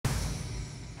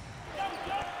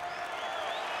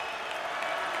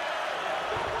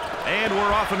And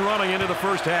we're off and running into the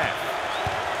first half.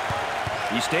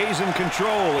 He stays in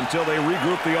control until they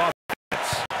regroup the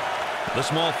offense. The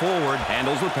small forward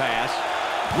handles the pass.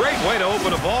 Great way to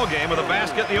open a ball game with a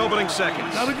basket in the opening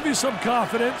seconds. That'll give you some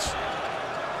confidence.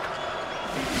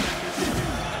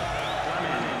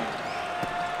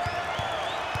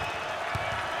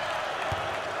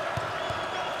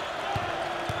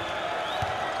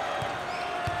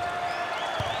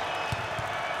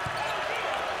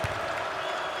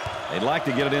 They'd like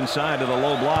to get it inside to the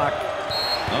low block.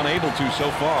 Unable to so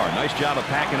far. Nice job of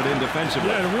packing it in defensively.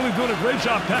 Yeah, they're really doing a great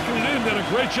job packing it in. Did a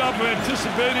great job of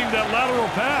anticipating that lateral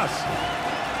pass.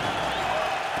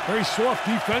 Very soft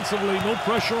defensively. No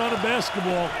pressure on the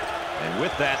basketball. And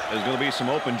with that, there's going to be some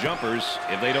open jumpers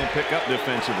if they don't pick up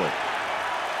defensively.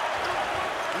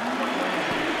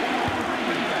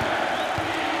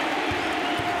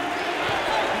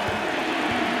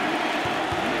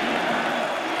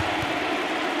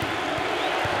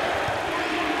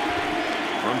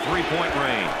 Three-point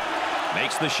range.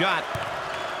 Makes the shot.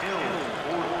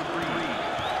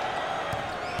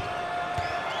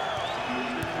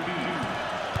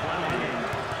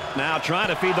 Now trying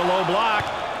to feed the low block.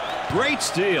 Great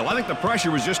steal. I think the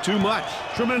pressure was just too much.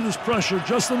 Tremendous pressure.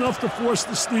 Just enough to force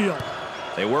the steal.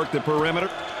 They work the perimeter.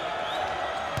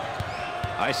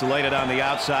 Isolated on the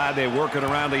outside. They work it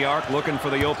around the arc, looking for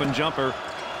the open jumper.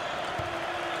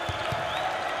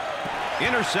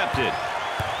 Intercepted.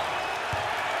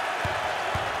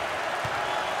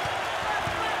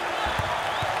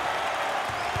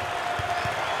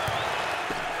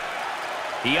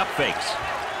 He up fakes.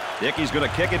 Dickey's going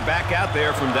to kick it back out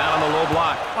there from down on the low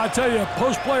block. I tell you, a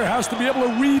post player has to be able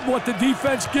to read what the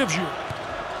defense gives you.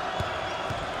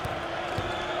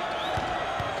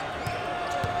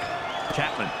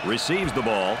 Chapman receives the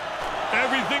ball.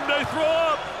 Everything they throw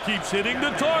up keeps hitting the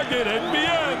target.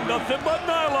 NBA, nothing but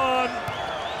nylon.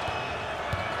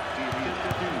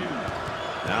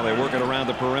 Now they work it around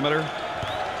the perimeter.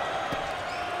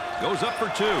 Goes up for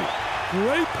two.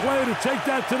 Great play to take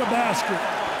that to the basket.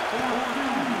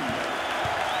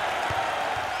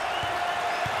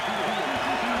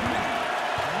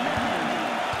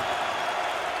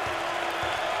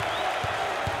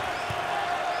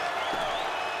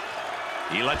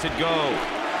 He lets it go.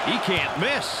 He can't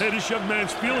miss. Hey, this young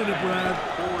man's feeling it, Brad.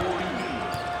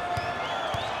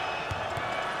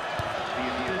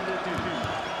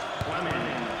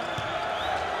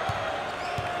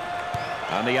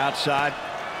 On the outside.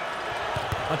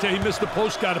 I'll tell you, he missed the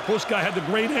post guy. The post guy had the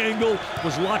great angle,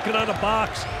 was locking on the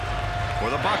box. For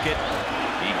the bucket.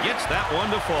 He gets that one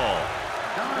to fall.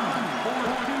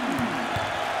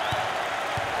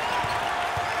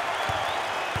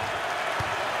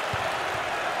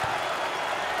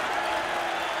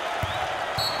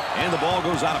 And the ball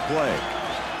goes out of play.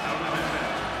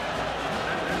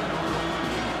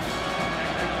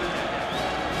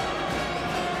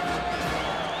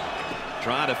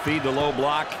 Trying to feed the low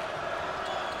block.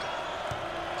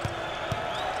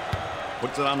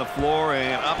 Puts it on the floor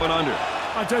and up and under.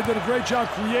 I tell you, did a great job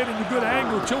creating a good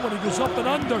angle, too. When he goes up and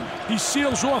under, he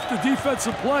seals off the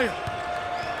defensive player.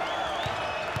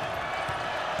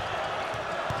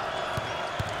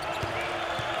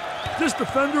 This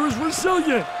defender is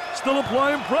resilient. Still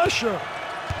applying pressure.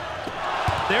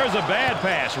 There's a bad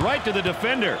pass right to the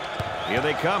defender. Here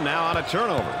they come now on a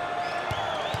turnover.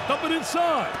 Dumping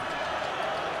inside.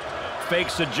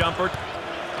 Fakes a jumper.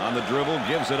 On the dribble,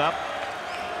 gives it up.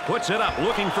 Puts it up,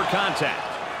 looking for contact.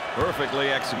 Perfectly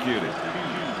executed.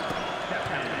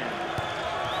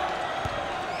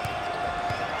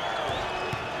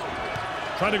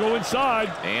 Trying to go inside.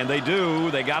 And they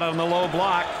do. They got it on the low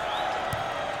block.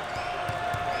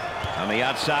 On the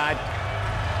outside.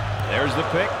 There's the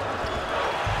pick.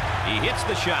 He hits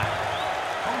the shot.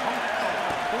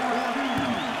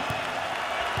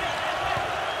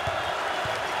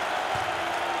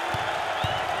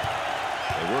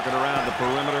 They work it around the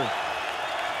perimeter.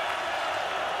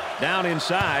 Down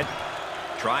inside.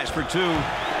 Tries for two.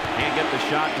 Can't get the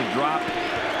shot to drop.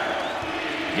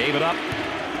 Gave it up.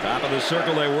 Top of the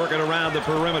circle. They work it around the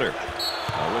perimeter.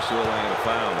 A whistle and a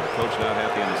foul. The coach not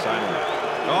happy on the sideline.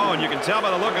 Oh, and you can tell by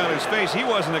the look on his face, he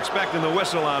wasn't expecting the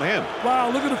whistle on him.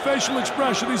 Wow, look at the facial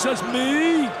expression. He says,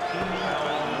 me?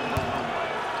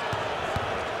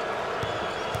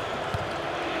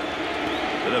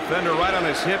 The defender right on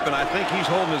his hip, and I think he's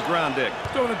holding his ground, Dick.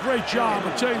 Doing a great job.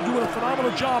 I tell you, doing a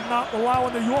phenomenal job not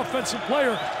allowing the offensive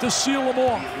player to seal them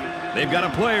off. They've got a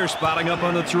player spotting up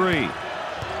on the three.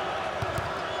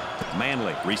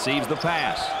 Manley receives the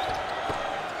pass.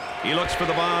 He looks for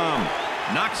the bomb.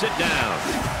 Knocks it down.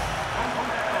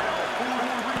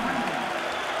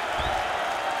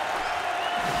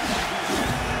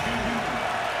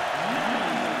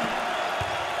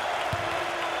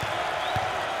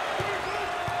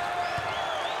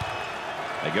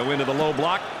 They go into the low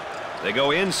block. They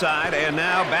go inside and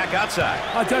now back outside.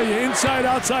 I tell you,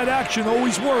 inside-outside action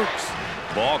always works.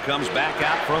 Ball comes back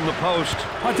out from the post.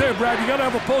 I tell you, Brad, you got to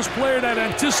have a post player that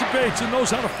anticipates and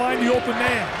knows how to find the open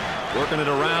man. Working it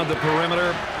around the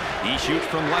perimeter. He shoots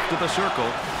from left of the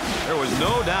circle. There was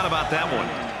no doubt about that one.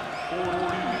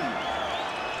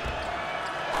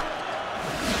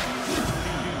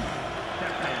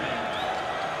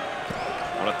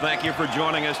 I want to thank you for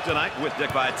joining us tonight with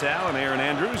Dick Vitale and Aaron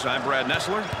Andrews. I'm Brad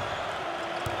Nessler.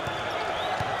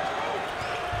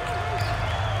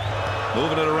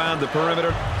 Moving it around the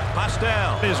perimeter.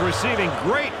 Pastel is receiving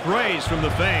great praise from the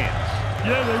fans.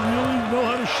 Yeah, they really know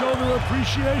how to show their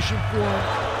appreciation for him.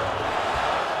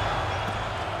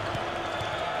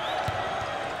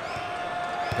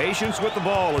 Patience with the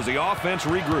ball as the offense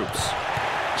regroups.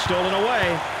 Stolen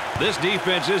away. This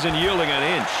defense isn't yielding an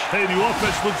inch. Hey, the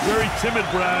offense looks very timid,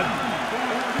 Brad.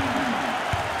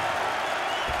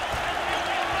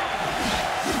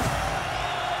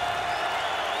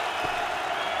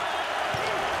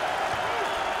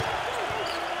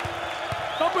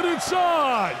 Up and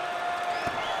inside.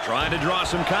 Trying to draw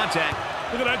some contact.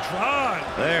 Look at that try.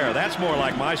 There, that's more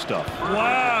like my stuff.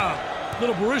 Wow.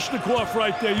 Little Barishnikov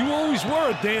right there. You always were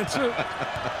a dancer.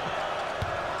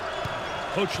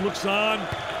 Coach looks on.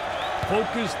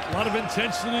 Focused. A lot of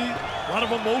intensity. A lot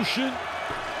of emotion.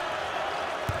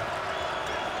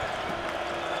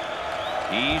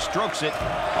 He strokes it.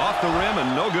 Off the rim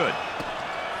and no good.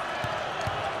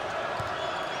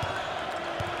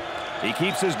 He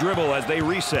keeps his dribble as they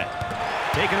reset.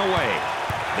 Taken away.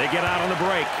 They get out on the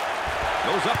break.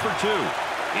 Goes up for two.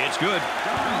 It's good.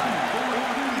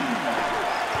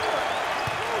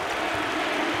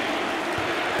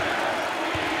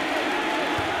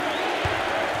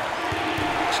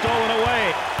 Stolen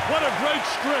away. What a great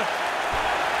strip.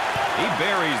 He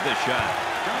buries the shot.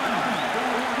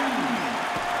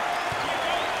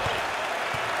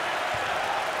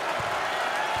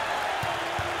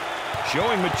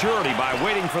 Showing maturity by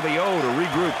waiting for the O to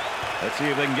regroup. Let's see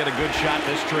if they can get a good shot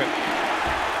this trip.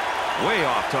 Way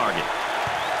off target.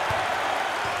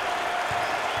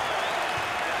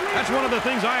 That's one of the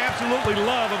things I absolutely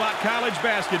love about college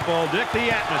basketball, Dick,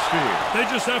 the atmosphere. They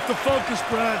just have to focus,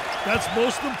 Brad. That's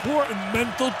most important,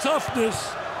 mental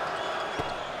toughness.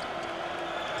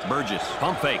 Burgess,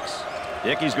 pump fakes.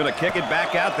 Dickey's going to kick it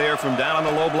back out there from down on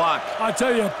the low block. I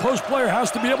tell you, a post player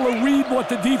has to be able to read what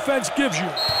the defense gives you.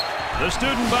 The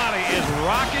student body is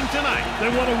rocking tonight. They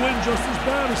want to win just as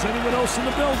bad as anyone else in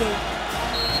the building.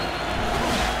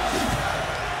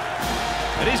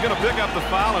 And he's going to pick up the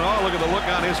foul, and oh, look at the look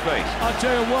on his face. I'll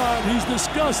tell you what, he's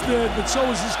disgusted, but so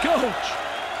is his coach.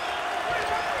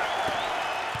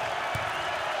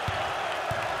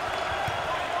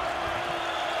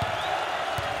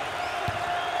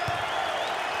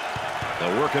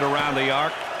 They'll work it around the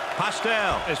arc.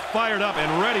 Pastel is fired up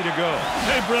and ready to go.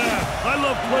 Hey, Brad, I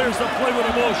love players that play with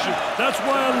emotion. That's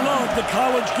why I love the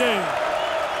college game.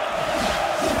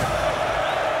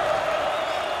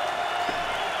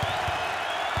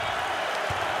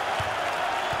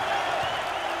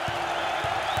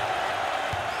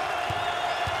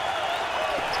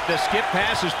 The skip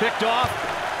pass is picked off.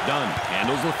 Dunn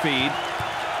handles the feed.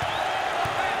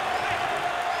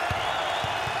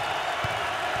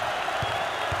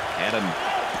 Had a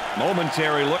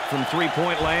momentary look from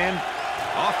three-point land.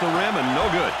 Off the rim and no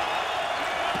good.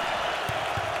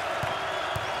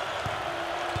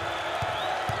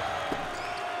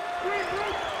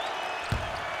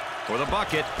 For the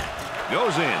bucket.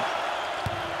 Goes in.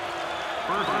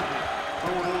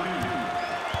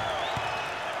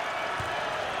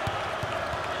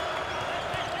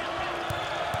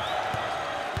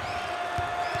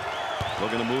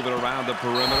 Looking to move it around the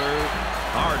perimeter.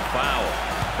 Hard foul.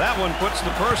 That one puts the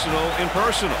personal in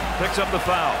personal. Picks up the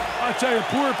foul. I tell you,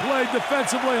 poor play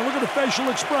defensively. And look at the facial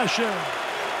expression.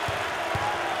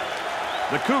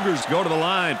 The Cougars go to the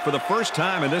line for the first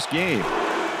time in this game.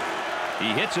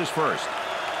 He hits his first.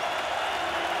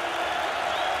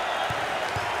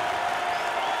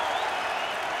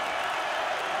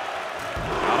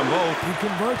 Got them both. He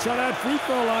converts on that free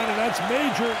throw line, and that's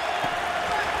major.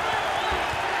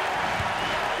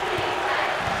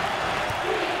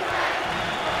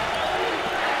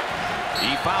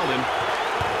 He fouled him.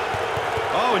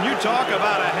 Oh, and you talk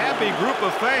about a happy group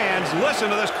of fans. Listen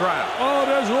to this crowd. Oh,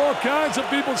 there's all kinds of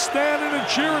people standing and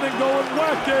cheering and going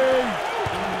wacky.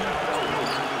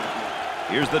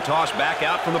 Here's the toss back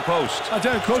out from the post. I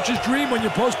tell you, coach's dream when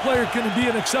your post player can be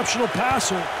an exceptional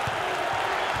passer.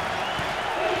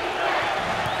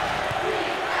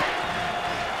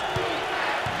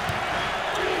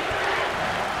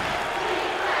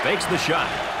 Takes the shot.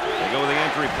 They go with the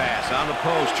entry pass on the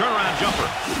post. Turnaround jumper.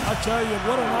 I tell you,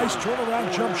 what a nice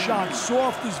turnaround jump shot.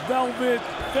 Soft as velvet,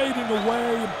 fading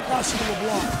away, impossible to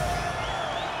block.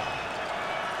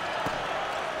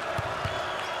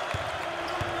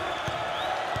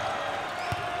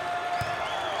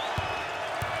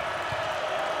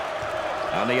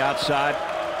 On the outside.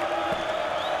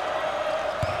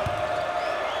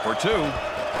 For two.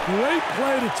 Great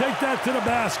play to take that to the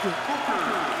basket.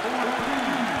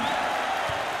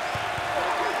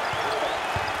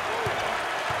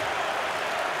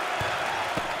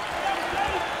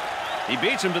 He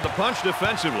beats him to the punch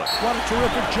defensively. What a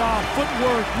terrific job.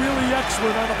 Footwork really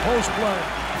excellent on the post play.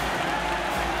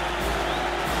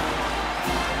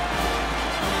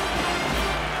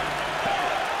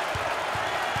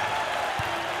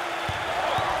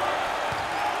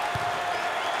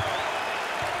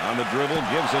 On the dribble,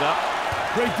 gives it up.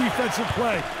 Great defensive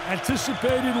play.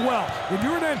 Anticipated well. When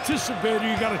you're an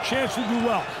anticipator, you got a chance to do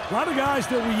well. A lot of guys,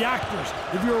 they're reactors.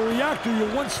 If you're a reactor,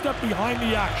 you're one step behind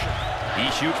the action. He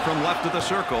shoots from left of the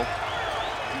circle.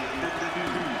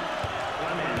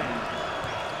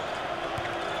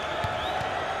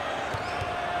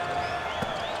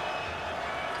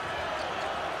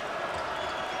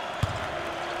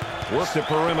 Work the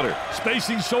perimeter.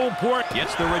 Spacing so important.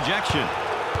 Gets the rejection.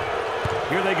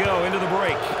 Here they go into the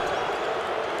break.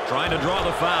 Trying to draw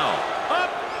the foul.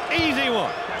 Up. Easy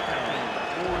one.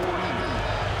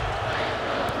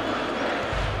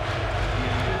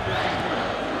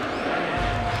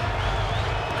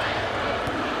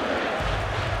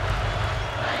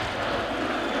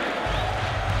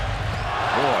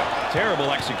 Boy,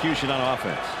 terrible execution on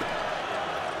offense.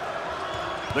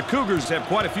 The Cougars have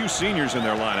quite a few seniors in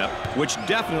their lineup, which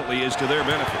definitely is to their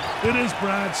benefit. It is,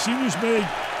 Brad. Seniors may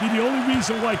be the only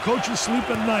reason why coaches sleep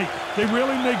at night. They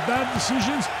rarely make bad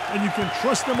decisions, and you can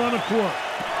trust them on a court.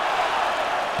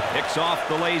 Picks off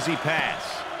the lazy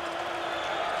pass.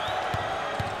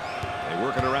 They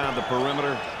work it around the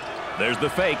perimeter. There's the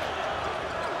fake.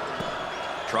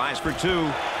 Tries for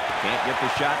two. Can't get the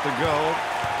shot to go.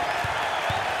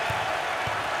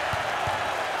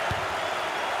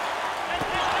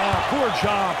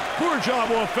 Poor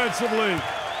job offensively.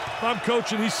 If I'm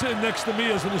coaching, he's sitting next to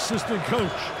me as an assistant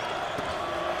coach.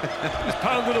 He's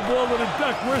pounding the ball to the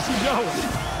deck. Where's he going?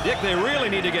 Dick, they really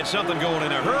need to get something going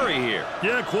in a hurry here.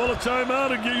 Yeah, call a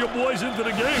timeout and get your boys into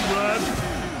the game, Brad.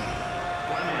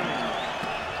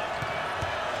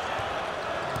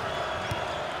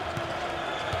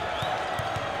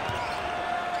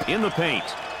 In the paint.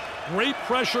 Great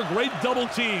pressure, great double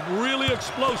team. Really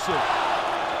explosive.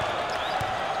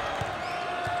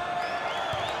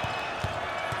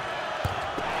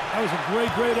 That was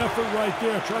a great effort right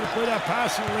there. Trying to play that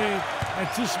passing lane.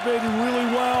 Anticipating really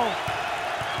well.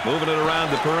 Moving it around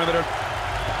the perimeter.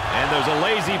 And there's a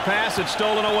lazy pass. It's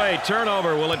stolen away.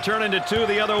 Turnover. Will it turn into two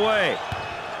the other way?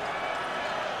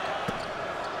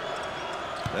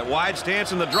 That wide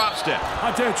stance and the drop step.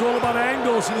 I tell you, it's all about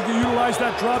angles, and you can utilize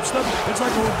that drop step. It's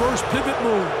like a reverse pivot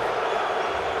move.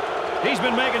 He's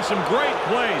been making some great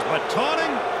plays, but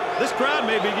taunting? This crowd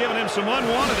may be giving him some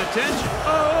unwanted attention.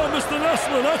 Oh, Mr.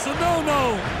 Nessler, that's a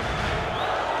no-no.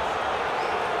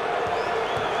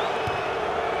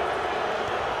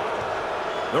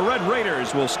 The Red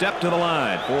Raiders will step to the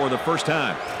line for the first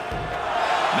time.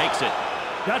 Makes it.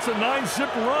 That's a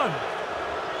 9-zip run.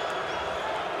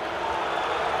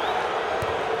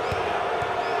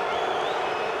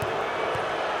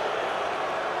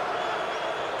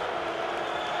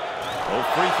 Both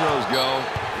free throws go.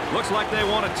 Looks like they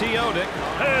want a TO, Dick.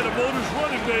 Hey, the motor's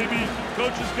running, baby.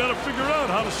 Coach has got to figure out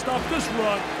how to stop this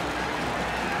run.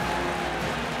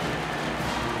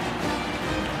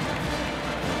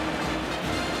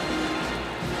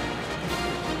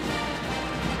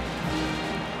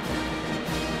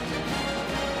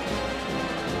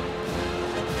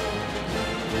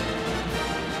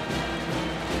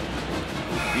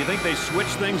 Do you think they switch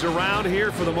things around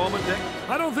here for the moment, Dick?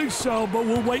 I don't think so, but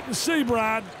we'll wait and see,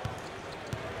 Brad.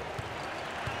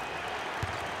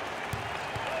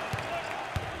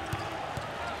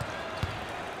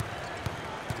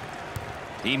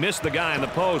 He missed the guy in the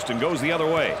post and goes the other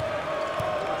way.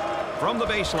 From the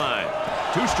baseline.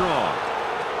 Too strong.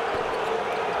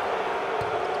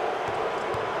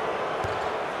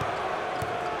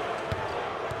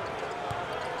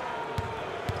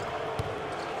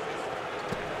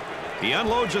 He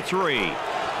unloads a three.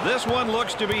 This one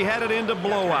looks to be headed into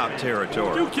blowout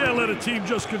territory. You can't let a team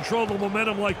just control the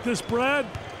momentum like this, Brad.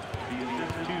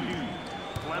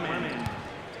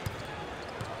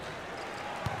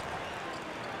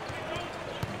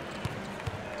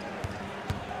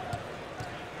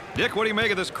 Dick, what do you make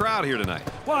of this crowd here tonight?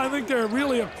 Well, I think they're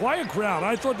really a quiet crowd.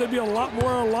 I thought they'd be a lot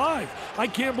more alive. I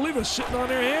can't believe they're sitting on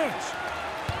their hands.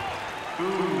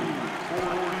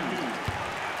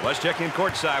 Let's check in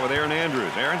courtside with Aaron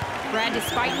Andrews. Aaron? Brad,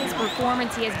 despite his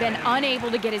performance, he has been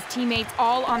unable to get his teammates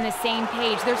all on the same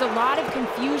page. There's a lot of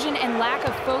confusion and lack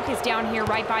of focus down here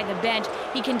right by the bench.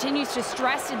 He continues to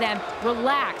stress to them,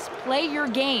 relax, play your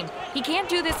game. He can't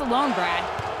do this alone, Brad.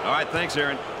 All right, thanks,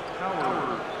 Aaron.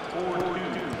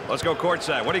 Let's go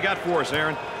courtside. What do you got for us,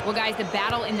 Aaron? Well, guys, the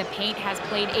battle in the paint has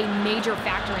played a major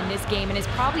factor in this game and is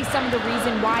probably some of the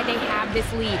reason why they have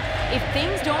this lead. If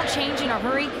things don't change in a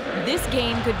hurry, this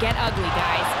game could get ugly,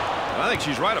 guys. I think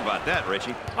she's right about that,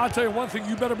 Richie. I'll tell you one thing,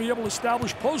 you better be able to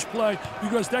establish post play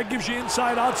because that gives you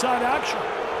inside-outside action.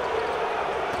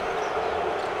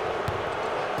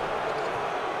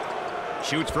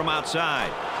 Shoots from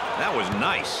outside. That was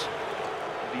nice.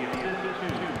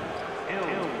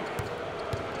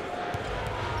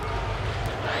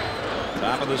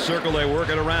 Top of the circle, they work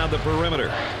it around the perimeter.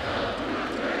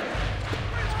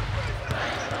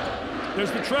 There's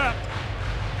the trap.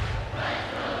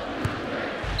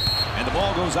 And the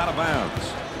ball goes out of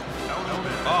bounds.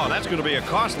 Oh, that's going to be a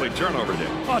costly turnover there.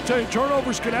 I'll tell you,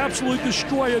 turnovers can absolutely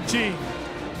destroy a team.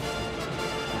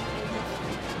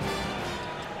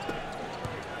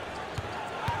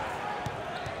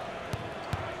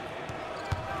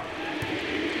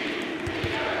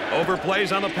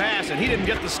 Overplays on the pass, and he didn't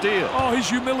get the steal. Oh, he's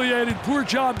humiliated. Poor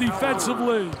job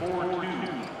defensively.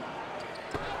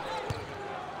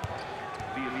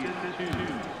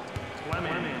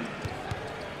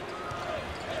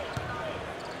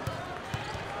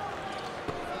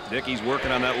 Dickey's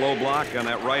working on that low block on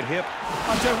that right hip.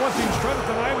 I'll tell you one thing, he's trying to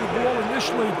deny the ball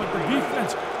initially, but the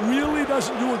defense really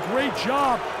doesn't do a great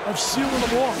job of sealing the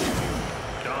ball.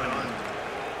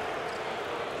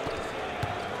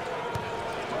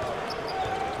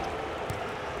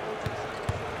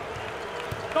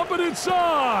 Up and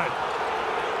inside.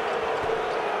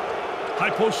 High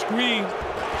post screen.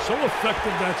 So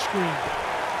effective, that screen.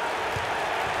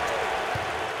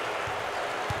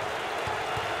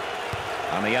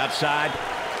 On the outside,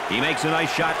 he makes a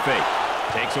nice shot fake.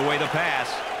 Takes away the pass.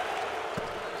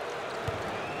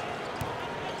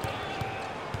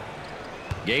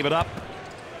 Gave it up.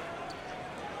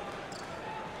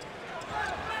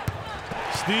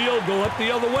 Steal, go up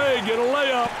the other way, get a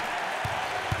layup.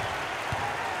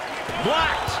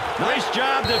 Blocked. Nice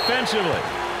job defensively.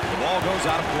 The ball goes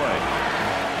out of play.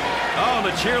 Oh, the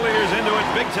cheerleaders into it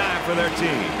big time for their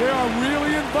team. They are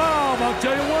really involved. I'll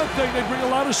tell you one thing, they bring a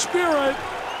lot of spirit.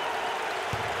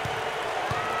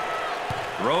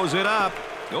 Throws it up.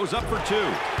 Goes up for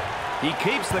two. He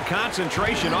keeps the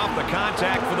concentration off the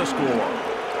contact for the score.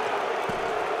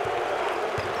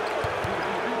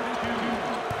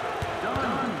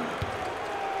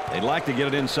 They'd like to get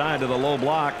it inside to the low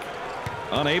block.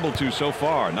 Unable to so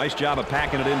far. Nice job of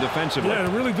packing it in defensively. Yeah,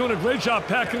 they're really doing a great job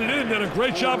packing it in. Did a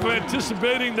great job of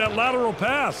anticipating that lateral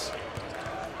pass.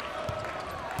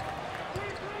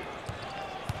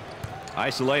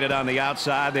 Isolated on the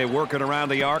outside. They work it around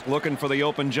the arc, looking for the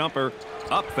open jumper.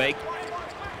 Up fake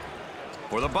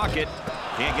for the bucket.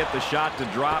 Can't get the shot to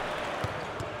drop.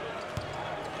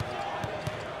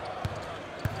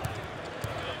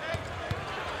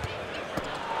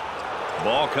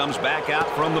 Ball comes back out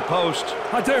from the post.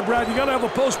 I tell you, Brad, you got to have a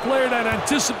post player that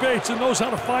anticipates and knows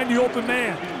how to find the open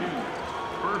man.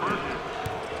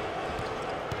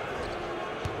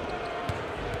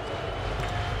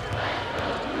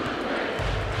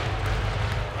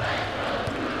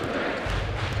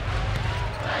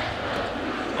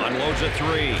 Unloads a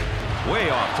three.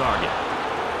 Way off target.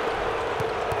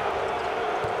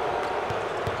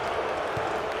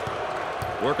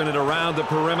 Working it around the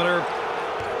perimeter.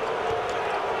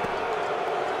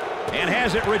 And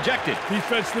has it rejected.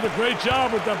 Defense did a great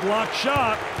job with that block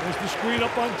shot. There's the screen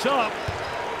up on top.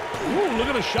 Ooh, look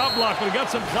at the shot block, but he got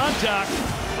some contact.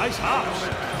 Nice hops.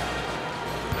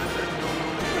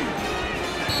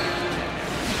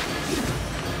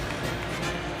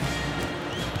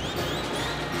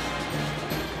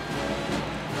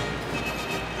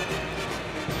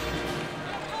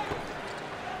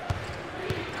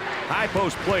 High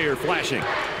post player flashing.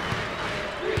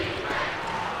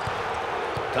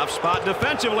 Tough spot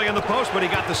defensively in the post, but he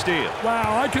got the steal.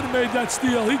 Wow, I could have made that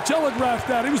steal. He telegraphed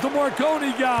that. He was the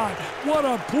Marconi guy. What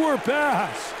a poor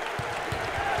pass.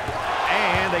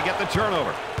 And they get the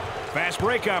turnover. Fast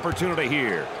break opportunity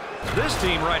here. This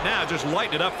team right now just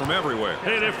lighting it up from everywhere.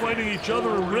 Hey, they're finding each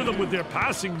other in rhythm with their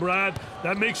passing, Brad.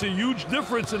 That makes a huge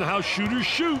difference in how shooters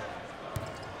shoot.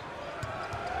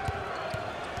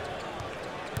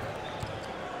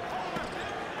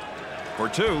 For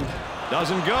two.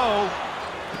 Doesn't go.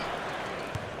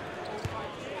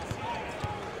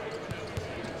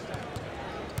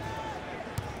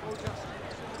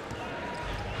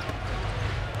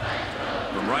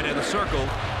 From right in the circle.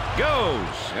 Goes.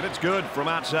 And it's good from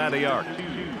outside the arc.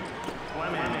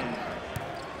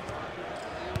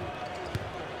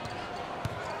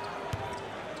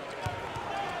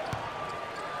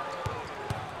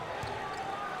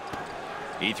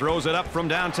 He throws it up from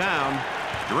downtown.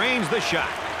 Drains the shot.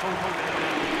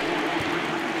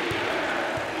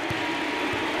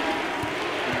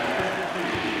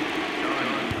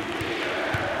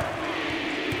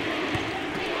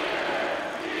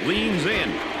 Leans in.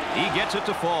 He gets it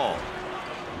to fall.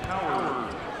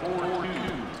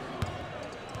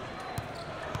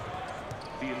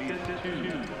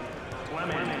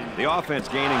 The offense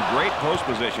gaining great post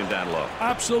position down low.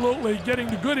 Absolutely. Getting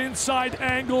the good inside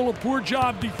angle. A poor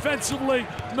job defensively.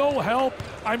 No help.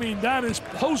 I mean, that is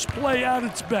post play at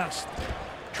its best.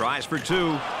 Tries for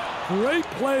two. Great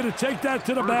play to take that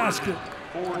to the basket.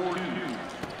 He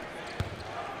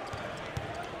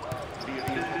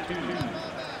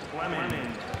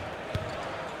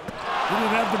didn't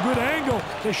have the good angle.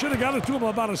 They should have got it to him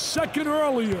about a second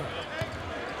earlier.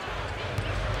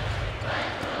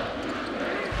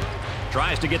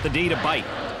 Tries to get the D to bite.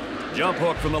 Jump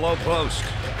hook from the low post.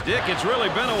 Dick, it's really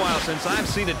been a while since I've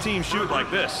seen a team shoot like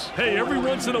this. Hey, every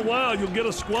once in a while you'll get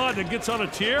a squad that gets on a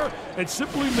tear and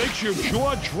simply makes your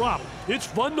jaw drop. It's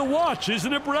fun to watch,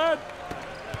 isn't it, Brad?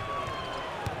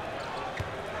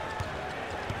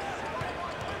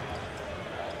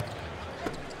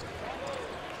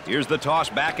 Here's the toss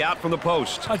back out from the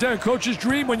post. I tell you, coach's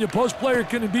dream when your post player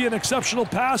can be an exceptional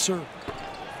passer.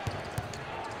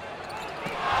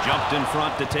 Jumped in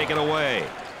front to take it away.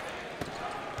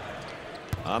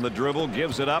 On the dribble,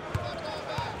 gives it up.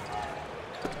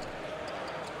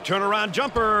 Turnaround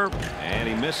jumper, and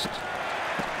he missed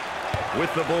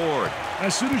with the board.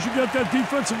 As soon as you get that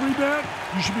defensive rebound,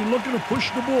 you should be looking to push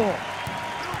the ball.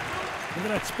 Look at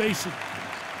that spacing.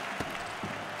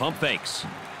 Pump fakes.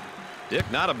 Dick,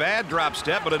 not a bad drop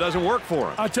step, but it doesn't work for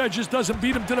him. I tell you, it just doesn't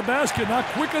beat him to the basket. Not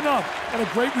quick enough. And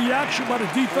a great reaction by the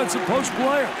defensive post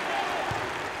player.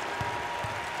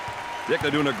 Dick,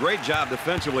 they're doing a great job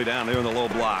defensively down there in the low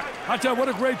block. I tell you, what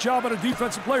a great job by the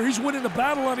defensive player. He's winning the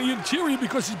battle on the interior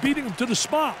because he's beating him to the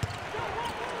spot.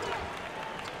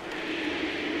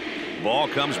 Ball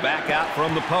comes back out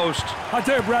from the post. I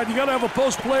tell you, Brad, you got to have a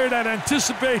post player that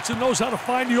anticipates and knows how to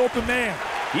find the open man.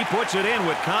 He puts it in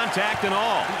with contact and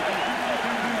all.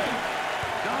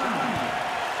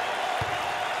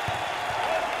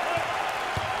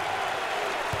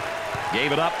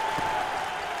 Gave it up.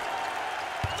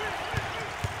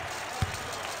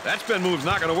 That spin move's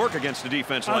not going to work against a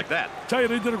defense like that. I tell you,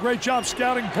 they did a great job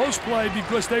scouting post play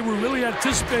because they were really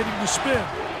anticipating the spin.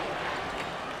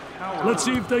 Let's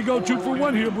see if they go 2 for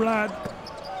 1 here, Brad.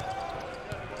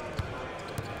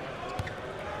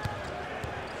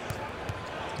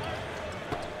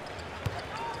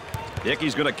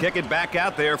 Dickey's going to kick it back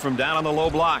out there from down on the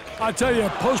low block. I tell you, a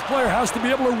post player has to be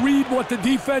able to read what the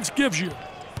defense gives you.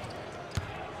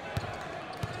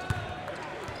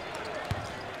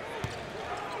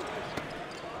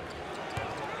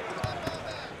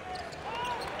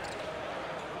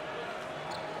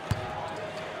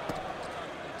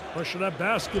 Pushing that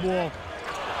basketball.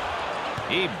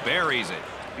 He buries it.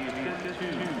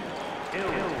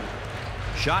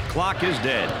 Shot clock is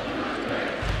dead.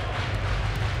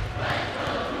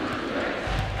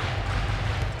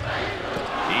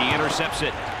 He intercepts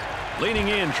it. Leaning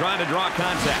in, trying to draw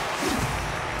contact.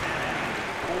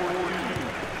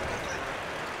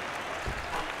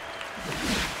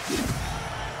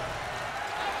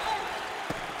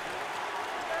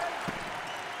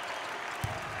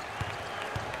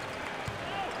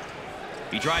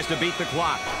 He tries to beat the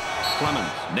clock.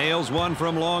 Clemens nails one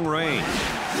from long range.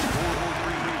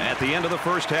 At the end of the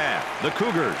first half, the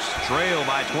Cougars trail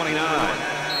by 29.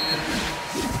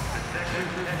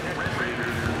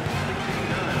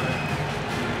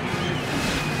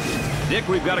 Dick,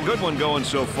 we've got a good one going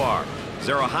so far. Is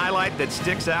there a highlight that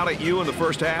sticks out at you in the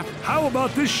first half? How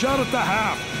about this shot at the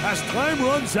half as time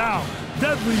runs out?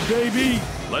 Deadly, baby.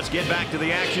 Let's get back to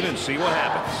the action and see what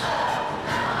happens.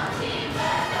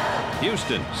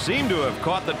 Houston seemed to have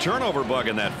caught the turnover bug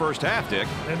in that first half, Dick.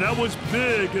 And that was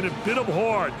big and it bit them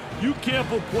hard. You can't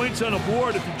put points on a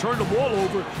board if you turn the ball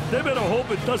over. They better hope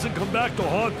it doesn't come back to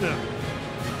haunt them.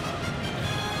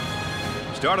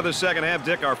 Start of the second half,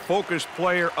 Dick, our focused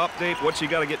player update. What's he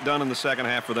got to get done in the second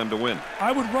half for them to win?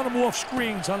 I would run them off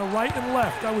screens on the right and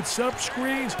left. I would set up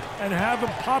screens and have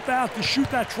them pop out to shoot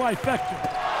that trifecta.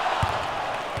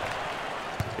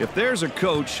 If there's a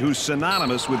coach who's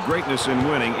synonymous with greatness in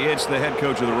winning, it's the head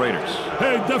coach of the Raiders.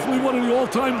 Hey, definitely one of the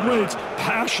all-time greats.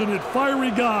 Passionate, fiery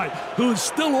guy who is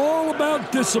still all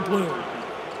about discipline.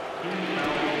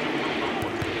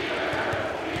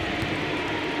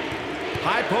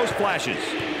 High post flashes.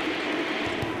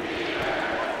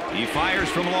 He fires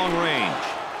from long range.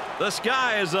 The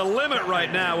sky is the limit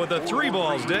right now with the 3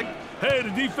 balls, Dick. Hey,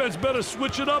 the defense better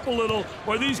switch it up a little,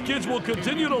 or these kids will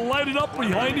continue to light it up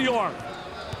behind the arc.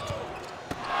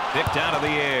 Picked out of the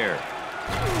air.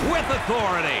 With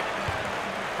authority.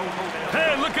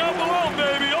 Hey, look out below,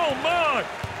 baby. Oh, my.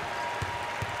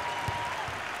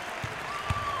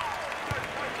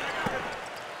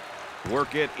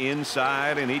 Work it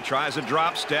inside, and he tries a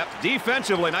drop step.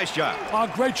 Defensively, nice job.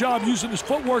 Great job using his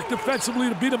footwork defensively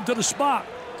to beat him to the spot.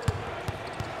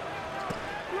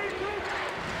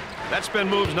 That spin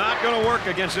move's not going to work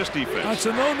against this defense. That's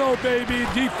a no-no, baby.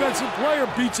 Defensive player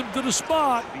beats him to the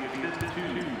spot.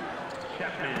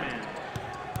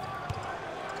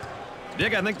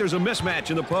 Dick, I think there's a mismatch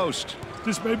in the post.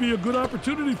 This may be a good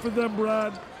opportunity for them,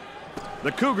 Brad.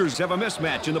 The Cougars have a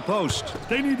mismatch in the post.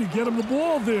 They need to get him the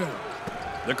ball there.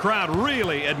 The crowd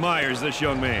really admires this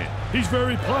young man. He's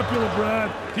very popular,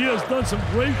 Brad. He has done some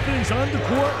great things on the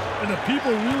court, and the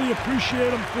people really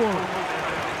appreciate him for it.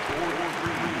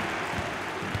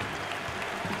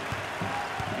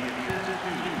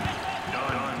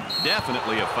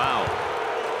 Definitely a foul.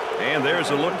 And there's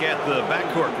a look at the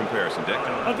backcourt comparison, Dick.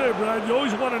 I'll tell you, Brad, you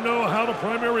always want to know how the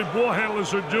primary ball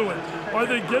handlers are doing. Are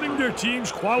they getting their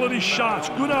teams quality shots,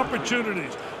 good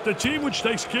opportunities? The team which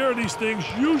takes care of these things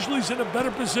usually is in a better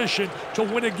position to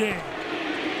win a game.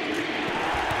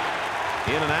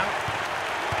 In and out.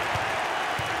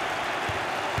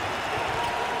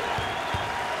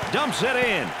 Dumps it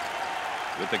in.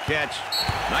 With the catch.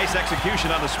 Nice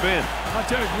execution on the spin. I'll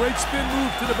tell you, great spin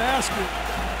move to the basket.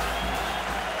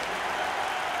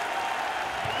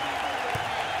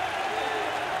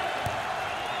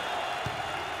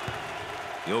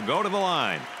 He'll go to the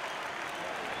line.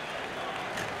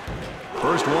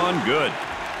 First one, good.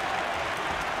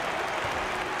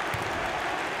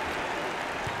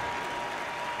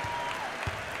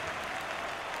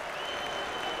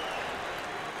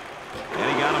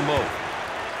 And he got them both.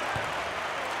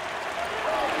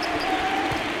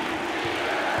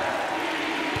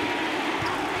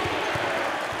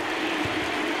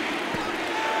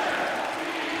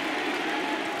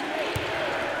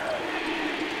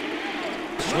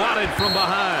 Swatted from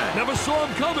behind. Never saw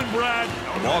him coming, Brad.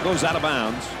 The ball goes out of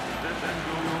bounds.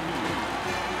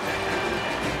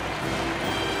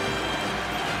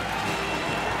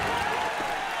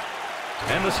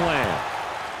 And the slam.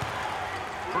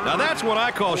 Now that's what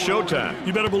I call showtime.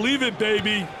 You better believe it,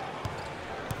 baby.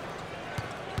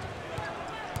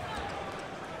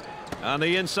 On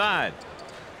the inside.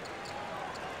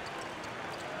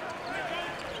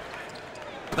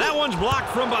 That one's blocked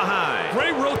from behind.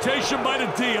 Great rotation by the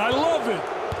D. I love it.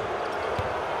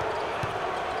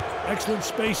 Excellent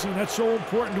spacing. That's so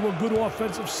important to a good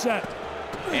offensive set.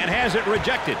 And has it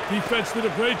rejected. Defense did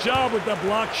a great job with that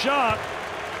blocked shot.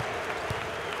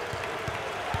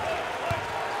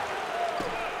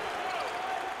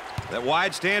 That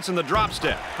wide stance and the drop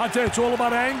step. I'll tell you, it's all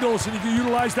about angles, and if you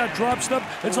utilize that drop step,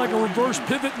 it's like a reverse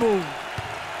pivot move.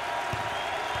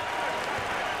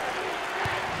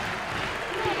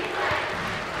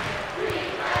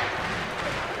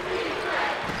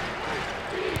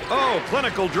 Oh,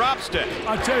 clinical drop step.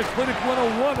 I tell you, Clinic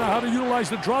 101 on how to utilize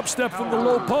the drop step from the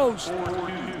low post.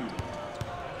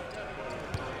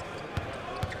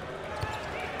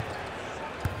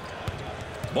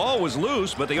 Ball was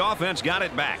loose, but the offense got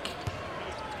it back.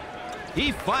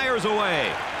 He fires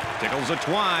away. Tickles a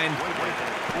twine.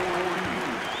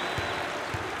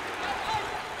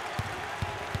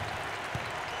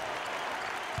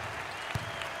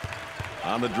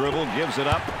 On the dribble, gives it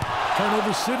up.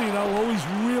 Turnover City, and I'll always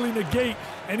really negate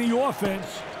any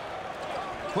offense.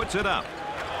 Puts it up.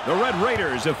 The Red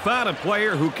Raiders have found a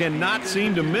player who cannot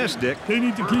seem to miss, Dick. They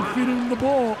need to keep feeding him the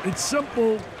ball. It's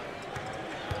simple.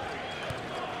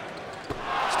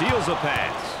 Steals a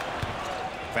pass.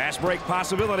 Fast break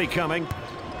possibility coming.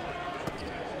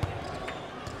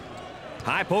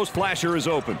 High post flasher is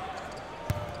open.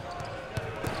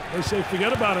 They say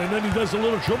forget about it, and then he does a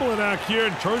little dribbling act here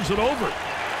and turns it over.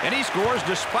 And he scores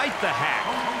despite the hack.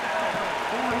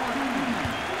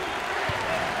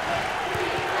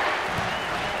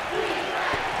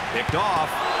 Picked off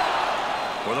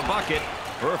for the bucket.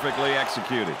 Perfectly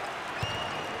executed.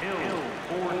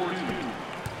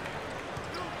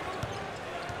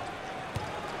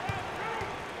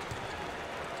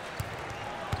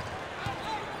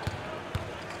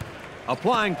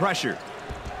 Applying pressure.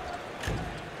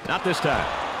 Not this time.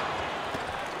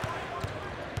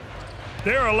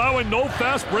 They're allowing no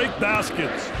fast break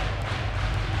baskets.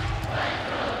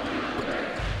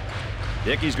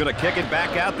 Dickey's going to kick it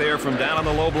back out there from down on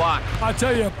the low block. I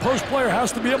tell you, a post player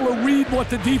has to be able to read what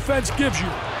the defense gives you.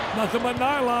 Nothing but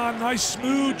nylon, nice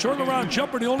smooth turnaround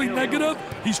jumper. The only negative,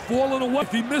 he's falling away.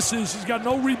 If he misses, he's got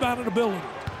no rebounding ability.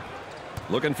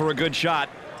 Looking for a good shot.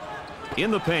 In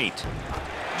the paint.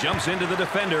 Jumps into the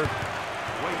defender.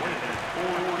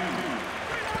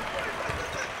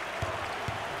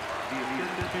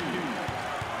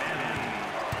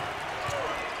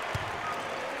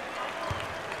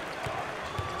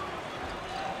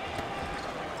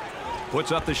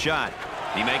 Puts up the shot.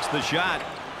 He makes the shot.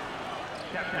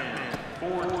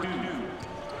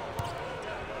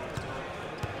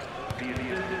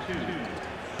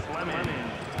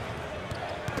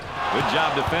 Good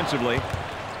job defensively.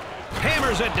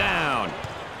 Hammers it down.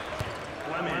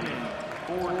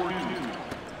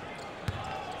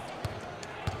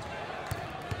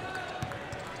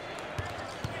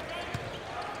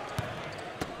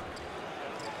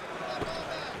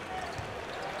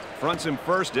 Fronts him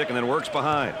first, Dick, and then works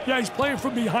behind. Yeah, he's playing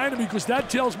from behind him because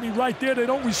that tells me right there they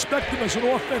don't respect him as an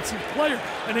offensive player.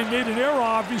 And they made an error,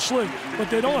 obviously, but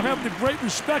they don't have the great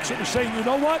respect. So they're saying, you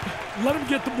know what? Let him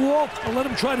get the ball and let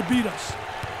him try to beat us.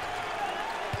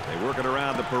 They work it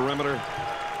around the perimeter.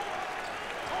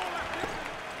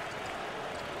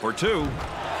 For two.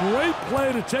 Great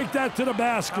play to take that to the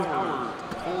basket.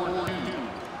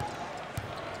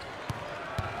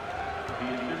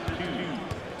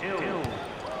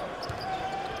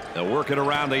 They'll work it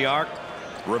around the arc.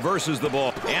 Reverses the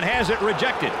ball and has it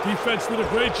rejected. Defense did a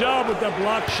great job with that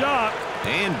blocked shot.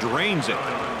 And drains it.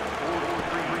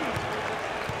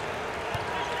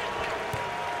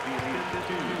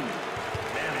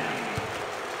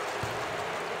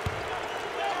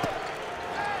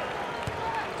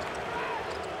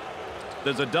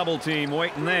 There's a double team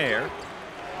waiting there.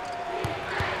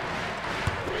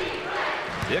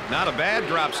 Dick, not a bad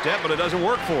drop step, but it doesn't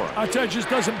work for him. I tell you, just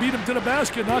doesn't beat him to the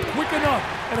basket. Not quick enough.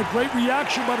 And a great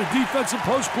reaction by the defensive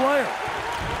post player.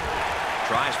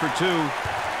 Tries for two.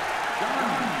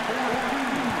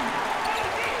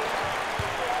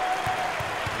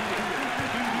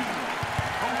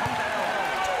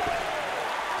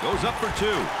 Goes up for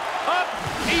two. Up!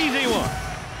 Easy one.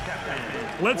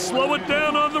 Let's slow it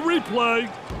down on the replay.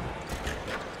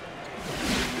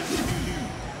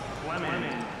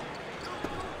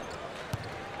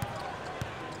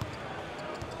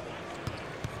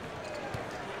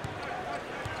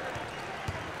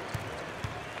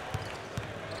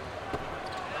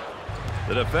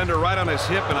 The defender right on his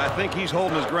hip, and I think he's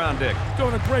holding his ground, Dick.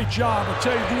 Doing a great job. I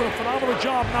tell you, doing a phenomenal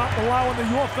job not allowing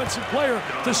the offensive player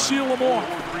to seal him off.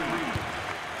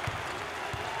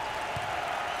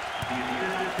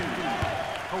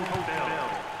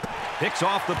 Picks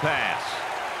off the pass.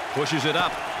 Pushes it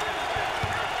up.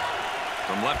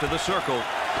 From left of the circle.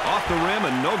 Off the rim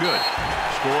and no good.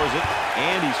 Scores it,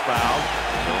 and he's fouled.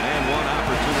 So an and one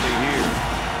opportunity here.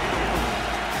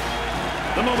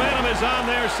 The momentum is on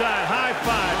their side. High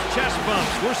fives, chest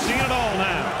bumps. We're seeing it all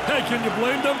now. Hey, can you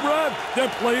blame them, Brad? They're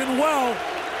playing well.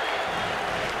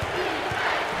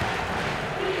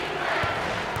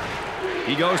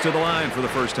 He goes to the line for the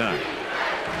first time.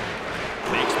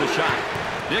 Makes the shot.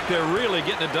 Dick, they're really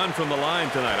getting it done from the line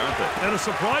tonight, aren't they? And a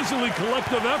surprisingly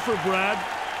collective effort, Brad.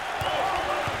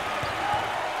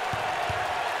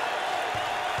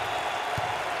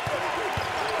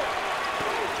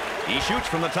 He shoots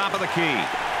from the top of the key.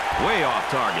 Way off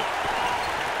target.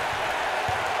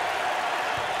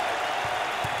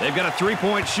 They've got a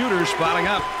three-point shooter spotting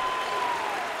up.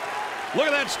 Look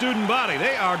at that student body.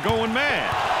 They are going mad.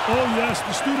 Oh, yes,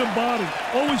 the student body.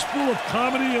 Always full of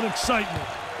comedy and excitement.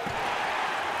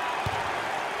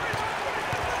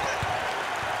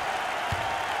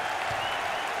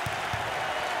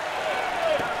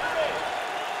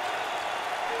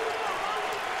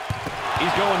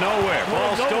 He's going nowhere.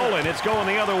 Ball stolen. It's going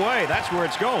the other way. That's where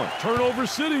it's going. Turnover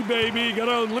city, baby. You got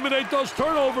to eliminate those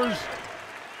turnovers.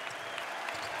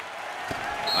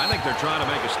 I think they're trying to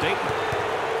make a statement.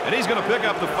 And he's going to pick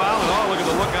up the foul, and oh, look at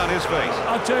the look on his face.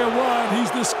 I'll tell you what, he's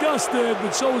disgusted,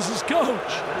 but so is his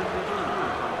coach.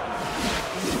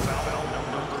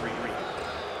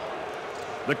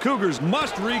 The Cougars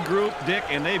must regroup, Dick,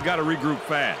 and they've got to regroup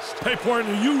fast. Hey,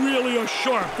 partner, you really are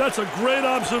sharp. That's a great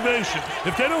observation.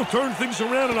 If they don't turn things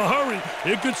around in a hurry,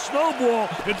 it could snowball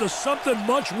into something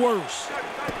much worse.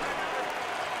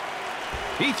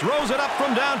 He throws it up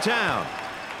from downtown.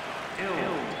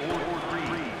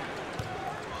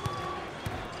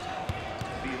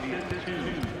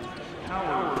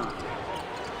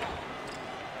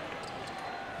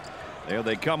 There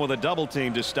they come with a double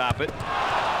team to stop it.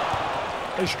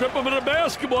 They strip him in the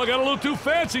basketball. Got a little too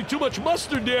fancy. Too much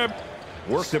mustard there.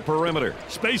 Work the perimeter.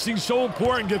 Spacing so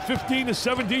important. Get 15 to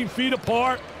 17 feet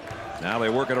apart. Now they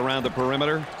work it around the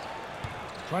perimeter.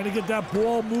 Trying to get that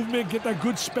ball movement, get that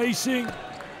good spacing.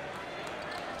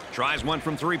 Tries one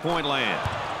from three-point land.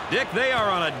 Dick, they are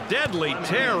on a deadly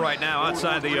tear right now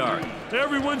outside the arc.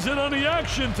 Everyone's in on the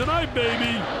action tonight,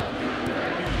 baby.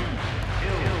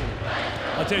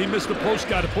 I'll tell you, he missed the post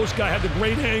guy. The post guy had the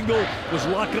great angle, was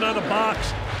locking on the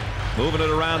box. Moving it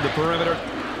around the perimeter.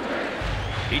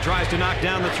 He tries to knock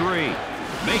down the three.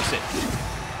 Makes it.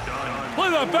 Play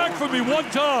that back for me one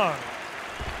time.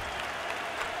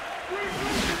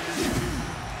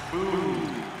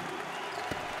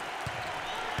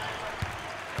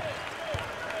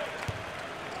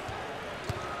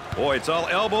 Boy, it's all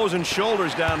elbows and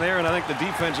shoulders down there, and I think the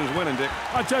defense is winning, Dick.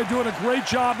 I tell you, doing a great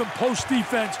job in post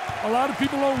defense. A lot of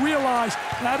people don't realize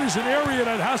that is an area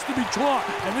that has to be taught,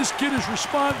 and this kid has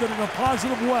responded in a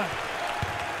positive way.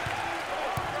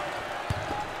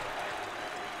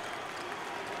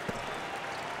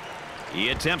 He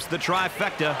attempts the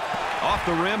trifecta. Off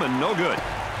the rim and no good.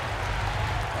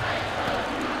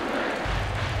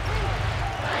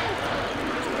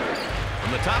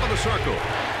 From the top of the circle,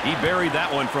 he buried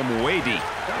that one from way deep.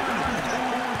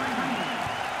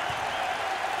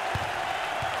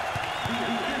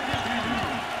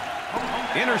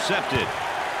 Intercepted.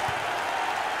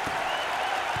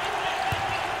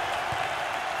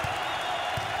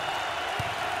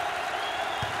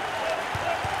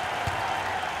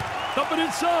 Dump it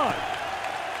inside.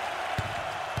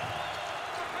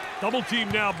 Double team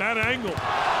now, bad angle.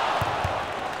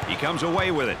 He comes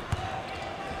away with it.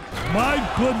 My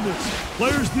goodness,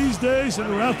 players these days and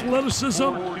their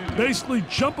athleticism basically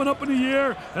jumping up in the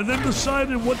air and then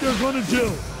deciding what they're going to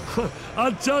do.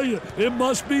 I'll tell you, it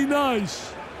must be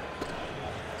nice.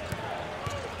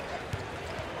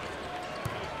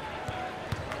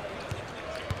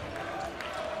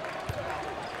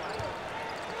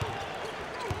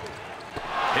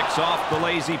 Picks off the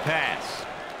lazy pass.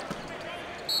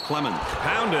 Clemens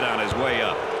pounded on his way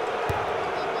up.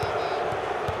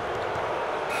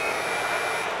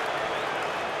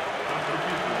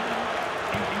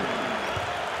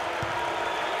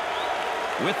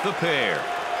 With the pair.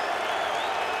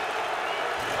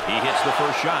 He hits the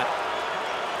first shot.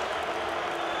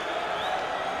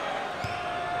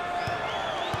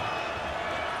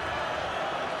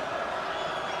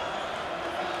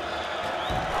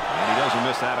 And he doesn't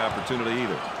miss that opportunity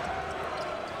either.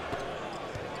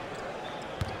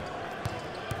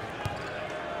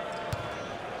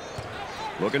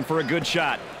 Looking for a good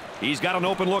shot. He's got an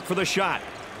open look for the shot.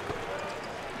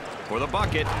 For the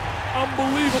bucket.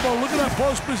 Unbelievable. Look at that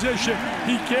post position.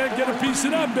 He can't get a piece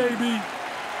of that, baby.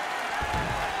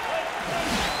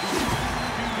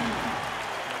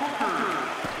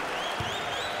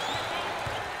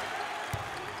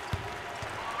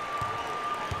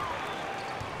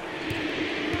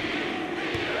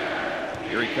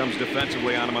 Here he comes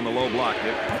defensively on him on the low block.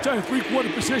 I tell you, three-quarter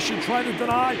position, trying to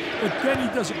deny, but then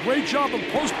he does a great job in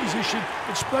post position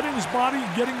and spreading his body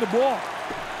and getting the ball.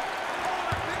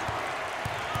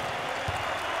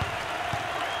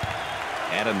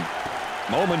 And a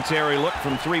momentary look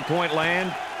from three-point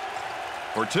land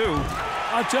for two.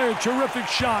 I'll tell you, terrific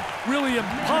shot. Really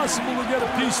impossible to get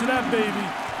a piece of that, baby.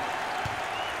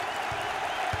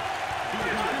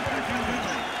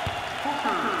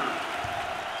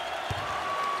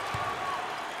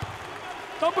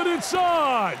 Dump it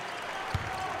inside.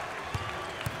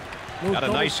 Got a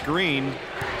nice screen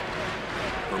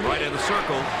from right in the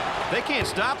circle. They can't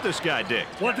stop this guy, Dick.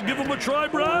 Want to give him a try,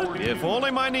 Brad? If only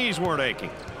my knees weren't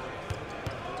aching.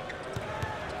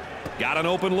 Got an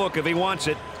open look if he wants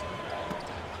it.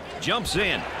 Jumps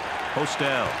in.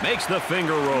 Postel makes the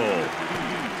finger roll.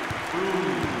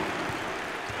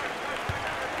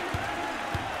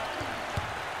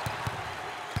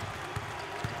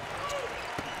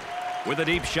 With a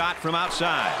deep shot from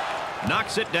outside.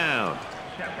 Knocks it down.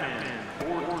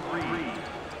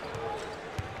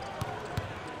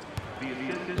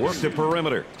 Work the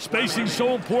perimeter. Spacing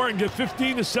so important. Get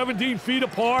 15 to 17 feet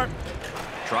apart.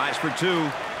 Tries for two.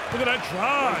 Look at that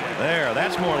try. There,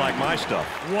 that's more like my stuff.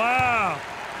 Wow.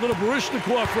 Little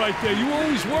Barishnikov right there. You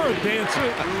always were a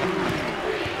dancer.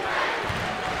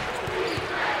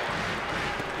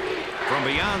 From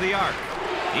beyond the arc,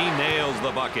 he nails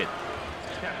the bucket.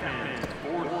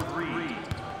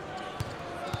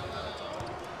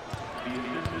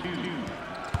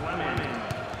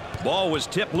 Ball was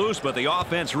tipped loose, but the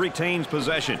offense retains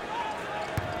possession.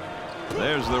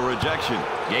 There's the rejection.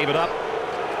 Gave it up.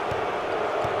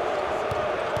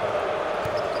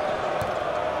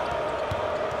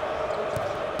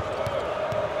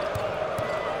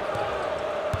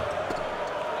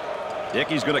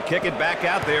 Dickey's going to kick it back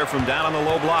out there from down on the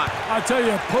low block. I tell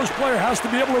you, a post player has to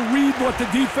be able to read what the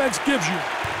defense gives you.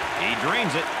 He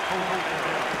drains it.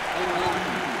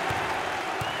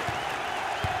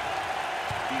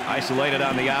 Isolated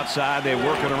on the outside. They're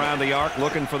working around the arc,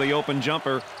 looking for the open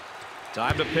jumper.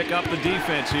 Time to pick up the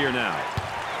defense here now.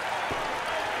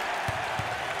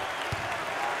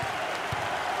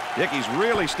 Dickey's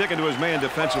really sticking to his man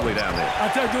defensively down there. I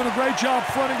tell you, doing a great job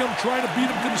fronting him, trying to beat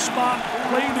him to the spot,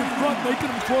 laying in front, making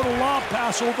him throw the lob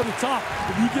pass over the top.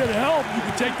 If you get help, you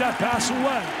can take that pass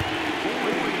away.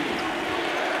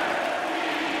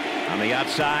 On the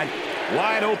outside,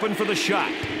 wide open for the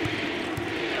shot.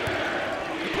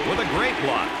 With a great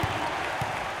block.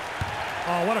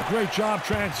 Oh, what a great job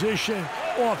transition.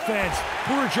 Offense.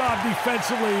 Poor job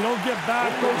defensively. Don't get back.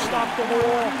 Don't stop the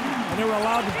ball. And they were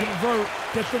allowed to convert.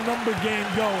 Get the number game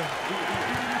going.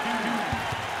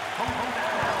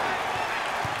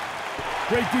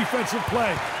 Great defensive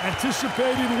play.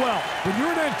 Anticipated well. When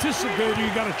you're an anticipator,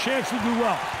 you got a chance to do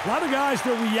well. A lot of guys,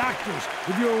 they're reactors.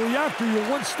 If you're a reactor, you're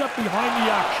one step behind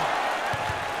the action.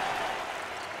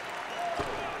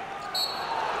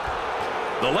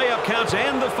 The layup counts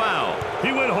and the foul.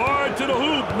 He went hard to the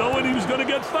hoop, knowing he was going to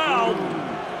get fouled.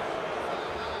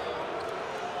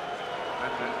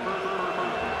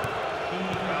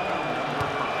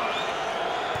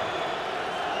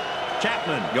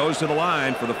 Chapman goes to the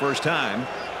line for the first time.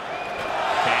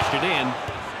 Cashed it in.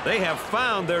 They have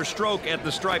found their stroke at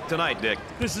the stripe tonight, Dick.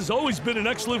 This has always been an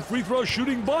excellent free throw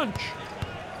shooting bunch.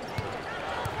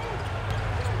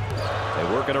 They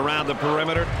work it around the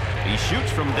perimeter. He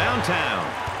shoots from downtown.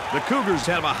 The Cougars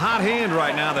have a hot hand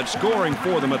right now that's scoring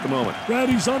for them at the moment.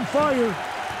 Brady's on fire.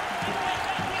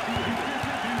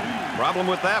 Problem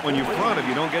with that, when you front, if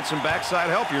you don't get some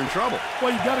backside help, you're in trouble.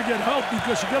 Well, you got to get help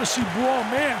because you got to see brawl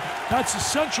man. That's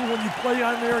essential when you play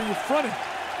on there and you're fronting.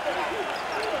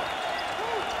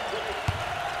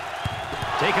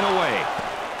 Taken away.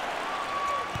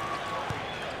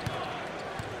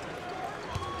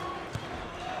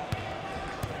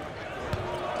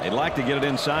 They'd like to get it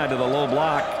inside to the low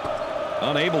block.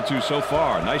 Unable to so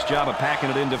far. Nice job of packing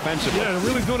it in defensively. Yeah, they're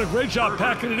really doing a great job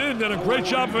packing it in and a great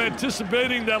job of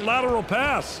anticipating that lateral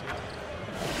pass.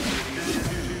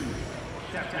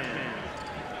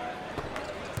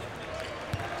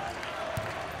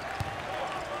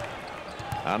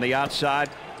 On the outside.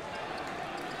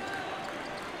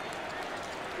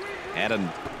 Had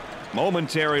a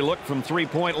momentary look from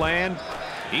three-point land.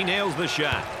 He nails the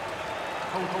shot.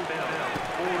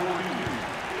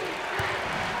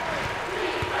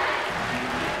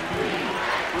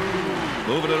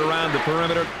 Moving it around the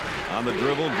perimeter. On the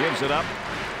dribble, gives it up.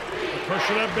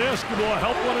 Pressure that basketball,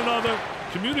 help one another,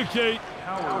 communicate.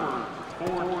 Howard,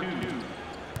 4-2.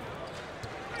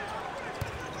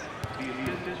 The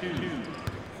assist to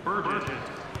Burgess.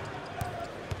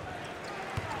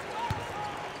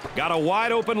 Got a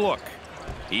wide open look.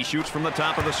 He shoots from the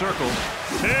top of the circle.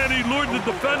 And he lured the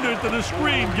defender into the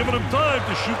screen, giving him time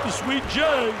to shoot the sweet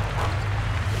J.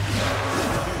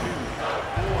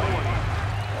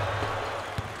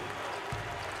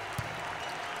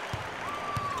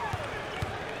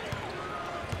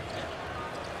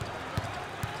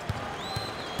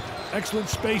 Excellent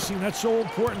spacing. That's so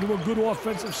important to a good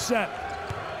offensive set.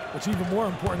 What's even more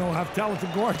important, to have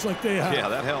talented guards like they have. Yeah,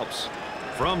 that helps.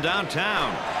 From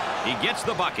downtown, he gets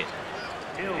the bucket.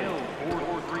 Hill,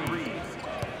 4-3.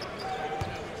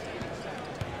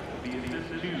 The assist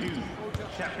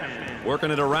to Chapman.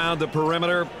 Working it around the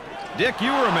perimeter. Dick, you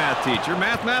were a math teacher.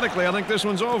 Mathematically, I think this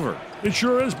one's over. It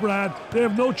sure is, Brad. They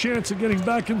have no chance of getting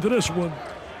back into this one.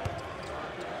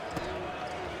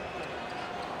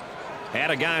 Had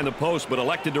a guy in the post, but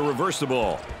elected to reverse the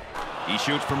ball. He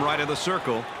shoots from right of the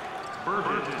circle.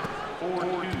 Burgess,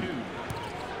 4-2.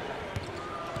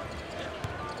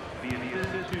 The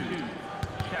assist to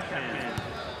Chapman.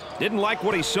 Didn't like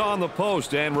what he saw in the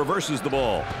post and reverses the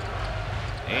ball.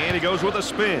 And he goes with a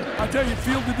spin. I tell you,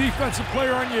 field the defensive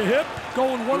player on your hip,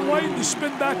 going one way, and you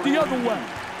spin back the other way.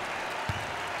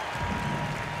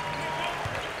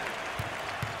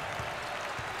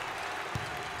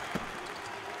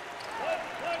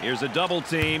 Here's a double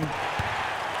team.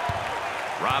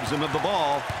 Robs him of the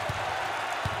ball.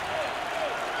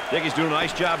 Dickey's doing a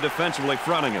nice job defensively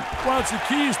fronting him. Well, it's the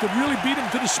key is to really beat him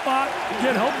to the spot,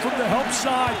 get help from the help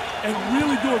side, and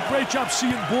really do a great job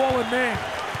seeing ball and man.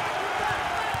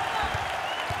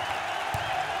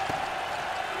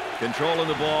 Controlling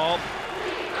the ball.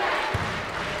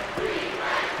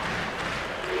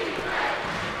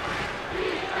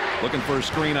 Looking for a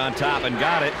screen on top and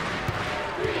got it.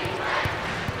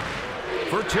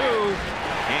 For two.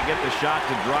 Can't get the shot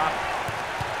to drop.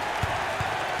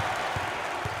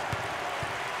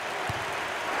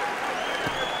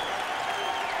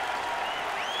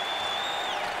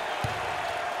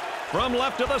 From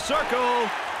left to the circle.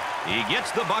 He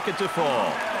gets the bucket to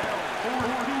fall.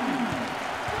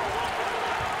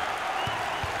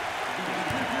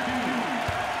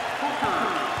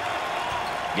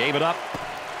 Gave it up.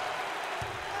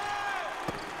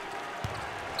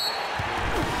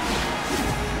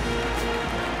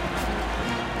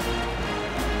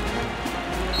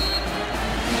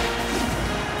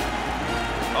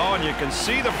 Oh, and you can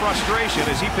see the frustration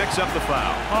as he picks up the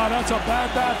foul. Oh, that's a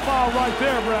bad foul right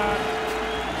there, Brad.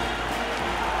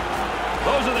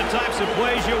 Those are the types of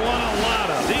plays you want a lot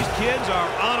of. These kids are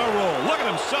on a roll. Look at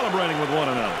them celebrating with one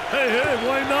another. Hey,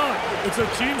 why not? It's a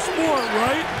team sport,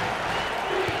 right?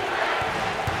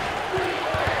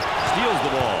 Steals the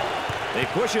ball. They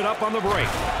push it up on the break.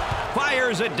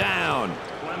 Fires it down.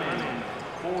 Clemens,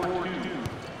 4-2.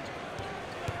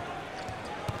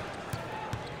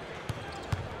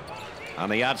 On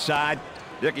the outside,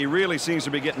 Dick, he really seems to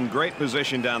be getting great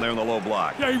position down there in the low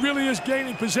block. Yeah, he really is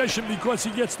gaining possession because he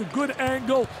gets the good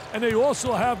angle, and they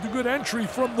also have the good entry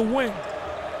from the wing.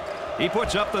 He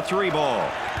puts up the three ball.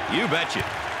 You betcha.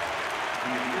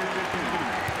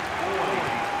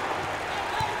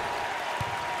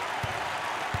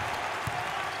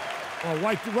 Oh,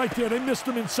 right there, they missed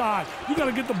him inside. You got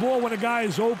to get the ball when a guy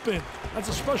is open. That's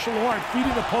a special art,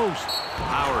 feeding the post.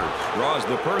 Howard draws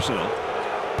the personal.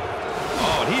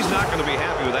 Oh, and he's not going to be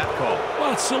happy with that call.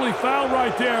 Well, it's a silly foul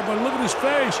right there, but look at his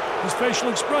face. His facial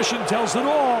expression tells it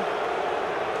all.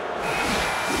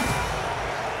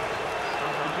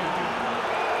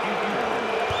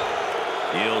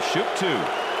 He'll shoot two.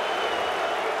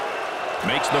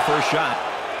 Makes the first shot.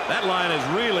 That line is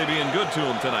really being good to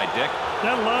him tonight, Dick.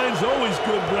 That line's always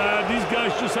good, Brad. These guys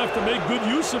just have to make good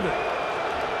use of it.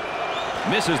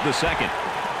 Misses the second.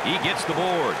 He gets the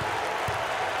board.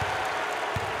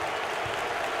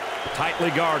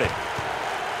 Tightly guarded.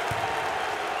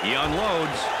 He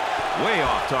unloads. Way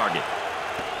off target.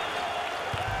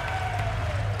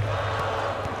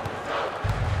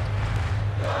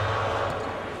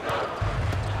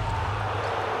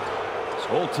 This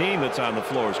whole team that's on the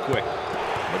floor is quick.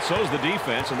 But so's the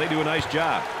defense, and they do a nice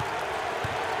job.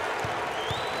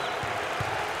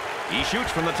 He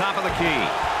shoots from the top of the key.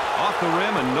 Off the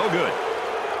rim and no good.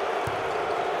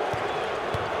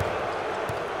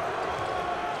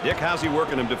 Dick, how's he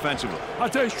working him defensively? I'll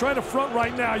tell you, he's trying to front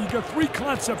right now. You got three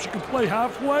concepts. You can play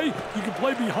halfway, you can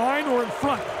play behind, or in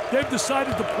front. They've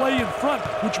decided to play in front,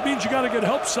 which means you got to get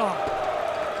help side.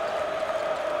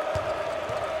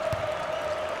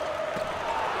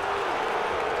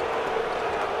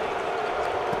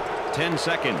 Ten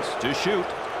seconds to shoot.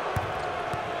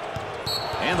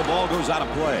 And the ball goes out of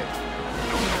play.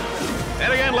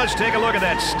 And again, let's take a look at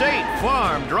that State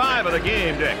Farm drive of the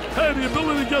game, Dick. Hey, the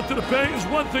ability to get to the paint is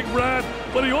one thing, Brad,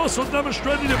 but he also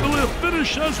demonstrated the ability to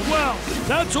finish as well.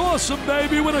 That's awesome,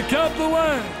 baby, with a capital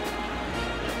A.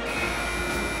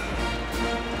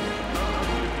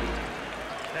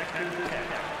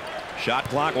 Shot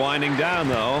clock winding down,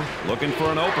 though. Looking for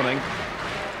an opening.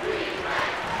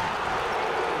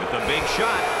 With the big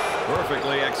shot,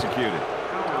 perfectly executed.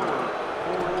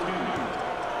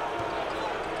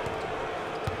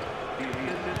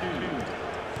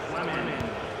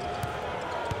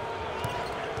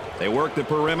 They work the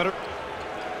perimeter.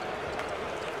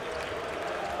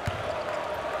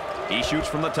 He shoots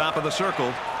from the top of the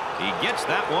circle. He gets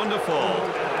that one to fall.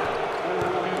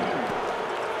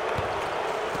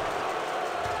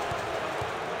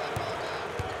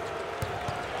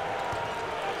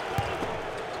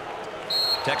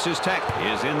 Texas Tech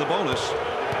is in the bonus.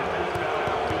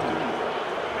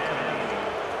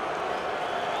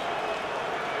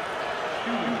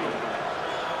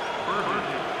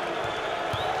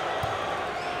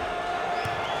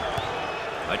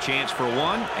 A chance for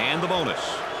one and the bonus.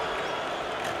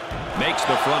 Makes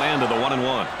the front end of the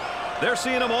 1-and-1. They're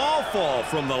seeing them all fall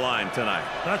from the line tonight.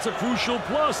 That's a crucial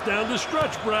plus down the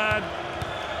stretch, Brad.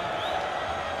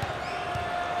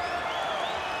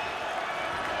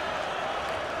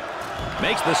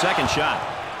 Makes the second shot.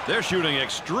 They're shooting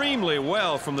extremely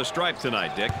well from the stripe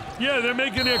tonight, Dick. Yeah, they're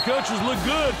making their coaches look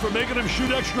good for making them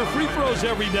shoot extra free throws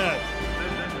every day.